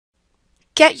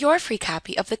Get your free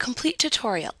copy of the complete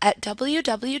tutorial at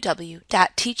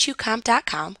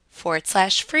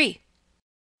www.teachucomp.com/free.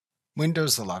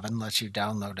 Windows 11 lets you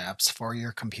download apps for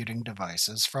your computing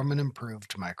devices from an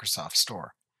improved Microsoft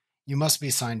Store. You must be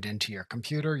signed into your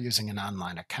computer using an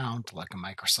online account like a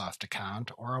Microsoft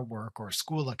account or a work or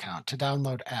school account to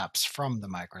download apps from the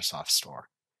Microsoft Store.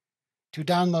 To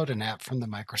download an app from the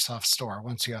Microsoft Store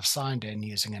once you have signed in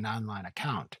using an online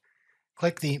account,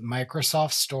 click the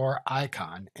Microsoft Store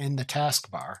icon in the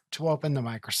taskbar to open the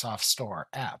Microsoft Store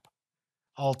app.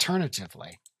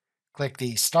 Alternatively, click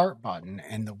the Start button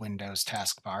in the Windows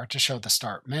taskbar to show the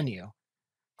Start menu.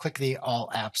 Click the All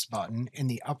Apps button in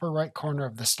the upper right corner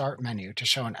of the Start menu to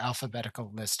show an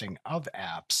alphabetical listing of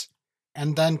apps,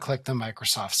 and then click the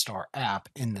Microsoft Store app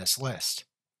in this list.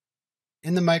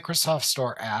 In the Microsoft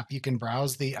Store app, you can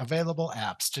browse the available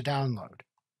apps to download.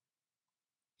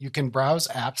 You can browse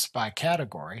apps by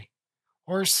category,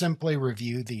 or simply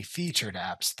review the featured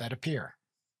apps that appear.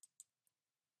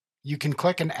 You can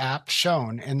click an app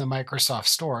shown in the Microsoft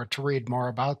Store to read more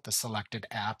about the selected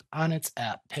app on its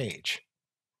app page.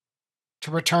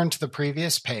 To return to the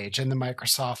previous page in the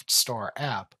Microsoft Store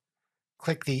app,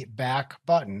 click the Back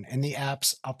button in the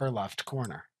app's upper left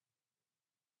corner.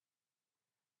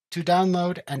 To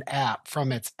download an app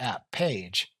from its app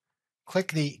page,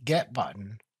 click the Get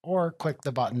button or click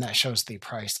the button that shows the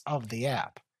price of the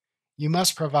app. You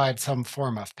must provide some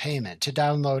form of payment to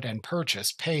download and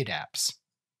purchase paid apps.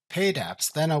 Paid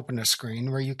apps then open a screen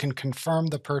where you can confirm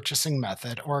the purchasing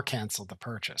method or cancel the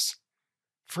purchase.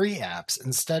 Free apps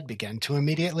instead begin to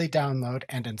immediately download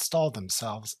and install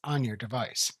themselves on your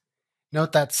device.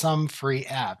 Note that some free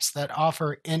apps that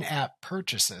offer in-app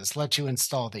purchases let you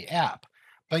install the app,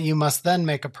 but you must then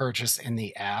make a purchase in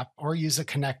the app or use a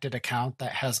connected account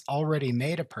that has already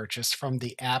made a purchase from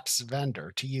the app's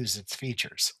vendor to use its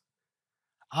features.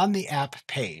 On the app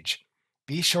page,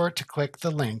 be sure to click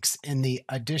the links in the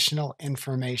Additional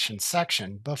Information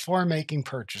section before making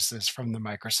purchases from the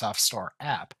Microsoft Store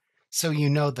app, so you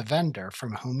know the vendor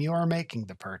from whom you are making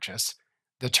the purchase,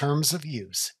 the terms of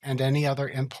use, and any other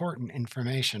important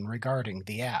information regarding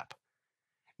the app.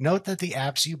 Note that the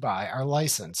apps you buy are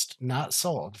licensed, not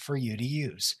sold, for you to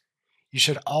use. You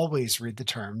should always read the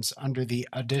terms under the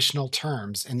Additional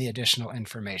Terms in the Additional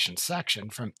Information section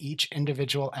from each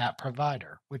individual app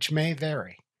provider, which may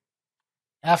vary.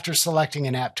 After selecting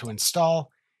an app to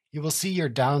install, you will see your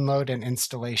download and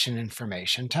installation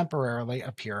information temporarily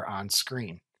appear on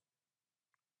screen.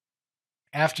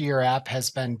 After your app has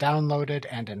been downloaded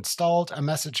and installed, a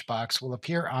message box will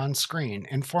appear on screen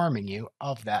informing you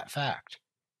of that fact.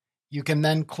 You can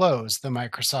then close the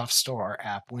Microsoft Store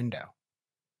app window.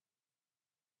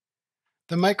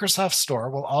 The Microsoft Store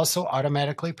will also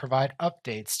automatically provide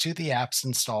updates to the apps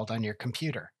installed on your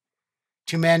computer.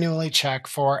 To manually check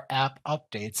for app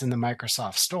updates in the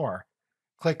Microsoft Store,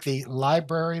 click the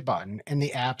Library button in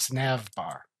the app's nav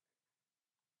bar.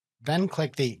 Then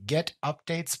click the Get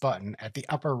Updates button at the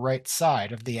upper right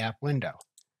side of the app window.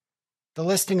 The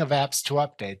listing of apps to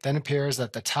update then appears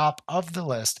at the top of the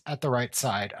list at the right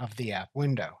side of the app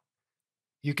window.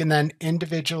 You can then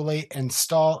individually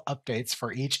install updates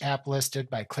for each app listed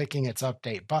by clicking its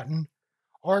Update button,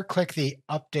 or click the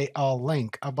Update All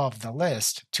link above the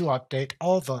list to update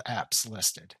all the apps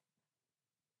listed.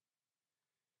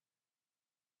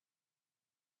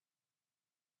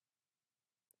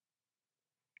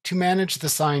 To manage the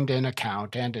signed-in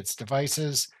account and its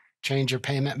devices, change your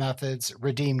payment methods,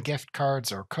 redeem gift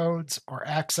cards or codes, or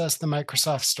access the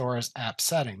Microsoft Store's app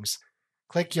settings,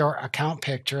 click your account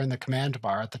picture in the command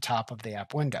bar at the top of the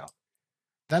app window.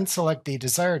 Then select the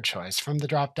desired choice from the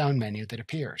drop-down menu that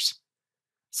appears.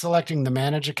 Selecting the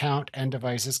Manage Account and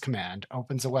Devices command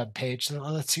opens a web page that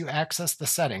lets you access the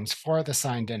settings for the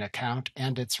signed-in account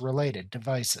and its related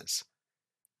devices.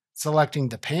 Selecting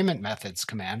the Payment Methods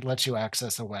command lets you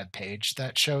access a web page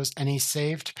that shows any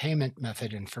saved payment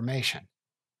method information.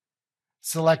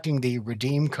 Selecting the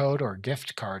Redeem Code or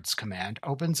Gift Cards command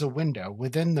opens a window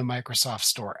within the Microsoft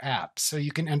Store app so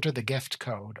you can enter the gift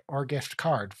code or gift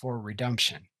card for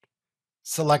redemption.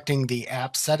 Selecting the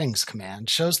App Settings command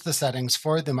shows the settings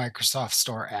for the Microsoft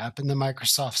Store app in the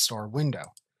Microsoft Store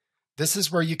window. This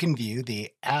is where you can view the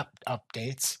app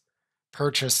updates,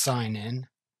 purchase sign-in,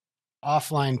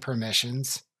 offline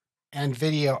permissions, and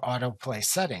video autoplay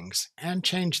settings, and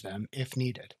change them if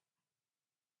needed.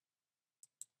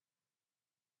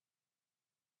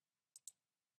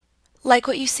 Like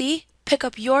what you see? Pick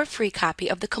up your free copy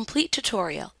of the complete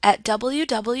tutorial at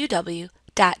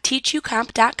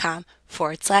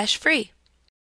www.teachucomp.com/free.